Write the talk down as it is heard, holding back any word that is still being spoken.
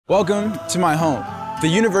Welcome to my home, the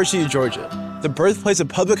University of Georgia, the birthplace of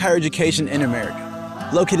public higher education in America,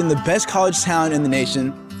 located in the best college town in the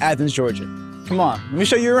nation, Athens, Georgia. Come on, let me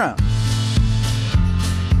show you around.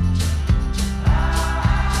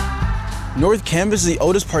 North Campus is the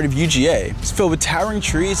oldest part of UGA. It's filled with towering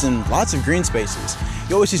trees and lots of green spaces.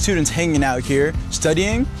 You always see students hanging out here,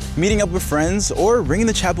 studying, meeting up with friends, or ringing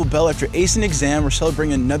the chapel bell after acing an exam or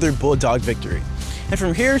celebrating another Bulldog victory. And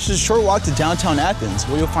from here, it's just a short walk to downtown Athens,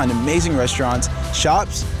 where you'll find amazing restaurants,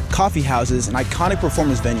 shops, coffee houses, and iconic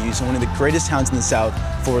performance venues in one of the greatest towns in the South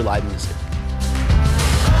for live music.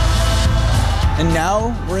 And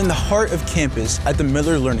now, we're in the heart of campus at the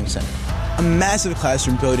Miller Learning Center, a massive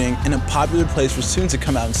classroom building and a popular place for students to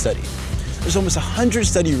come out and study. There's almost 100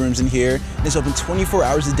 study rooms in here, and it's open 24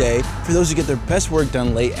 hours a day for those who get their best work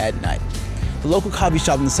done late at night. The local coffee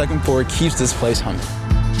shop on the second floor keeps this place humming.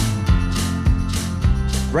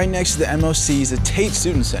 Right next to the MOC is the Tate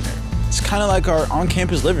Student Center. It's kind of like our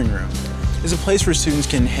on-campus living room. It's a place where students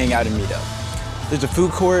can hang out and meet up. There's a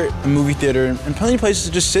food court, a movie theater, and plenty of places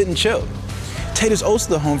to just sit and chill. Tate is also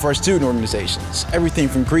the home for our student organizations, everything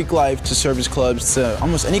from Greek life to service clubs to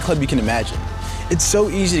almost any club you can imagine. It's so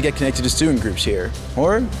easy to get connected to student groups here,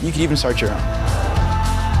 or you could even start your own.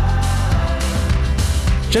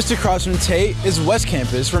 Just across from Tate is West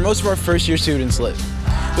Campus, where most of our first-year students live.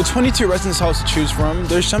 With 22 residence halls to choose from,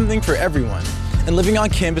 there's something for everyone, and living on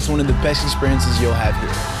campus is one of the best experiences you'll have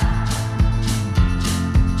here.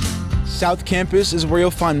 South Campus is where you'll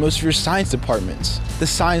find most of your science departments. The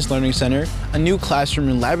Science Learning Center, a new classroom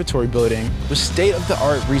and laboratory building with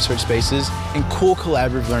state-of-the-art research spaces and cool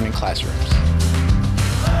collaborative learning classrooms.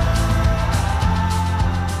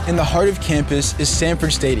 In the heart of campus is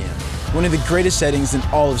Sanford Stadium, one of the greatest settings in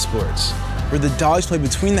all of sports, where the Dawgs play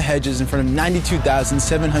between the hedges in front of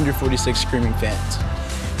 92,746 screaming fans.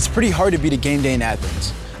 It's pretty hard to beat a game day in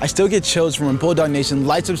Athens. I still get chills from when Bulldog Nation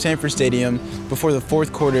lights up Sanford Stadium before the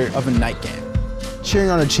fourth quarter of a night game. Cheering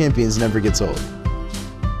on our champions never gets old.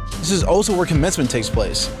 This is also where commencement takes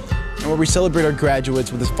place, and where we celebrate our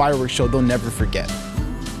graduates with a fireworks show they'll never forget.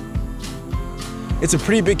 It's a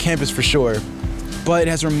pretty big campus for sure, but it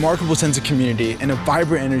has a remarkable sense of community and a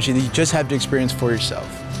vibrant energy that you just have to experience for yourself.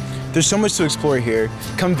 There's so much to explore here.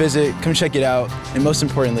 Come visit, come check it out, and most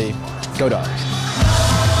importantly, go Dawgs.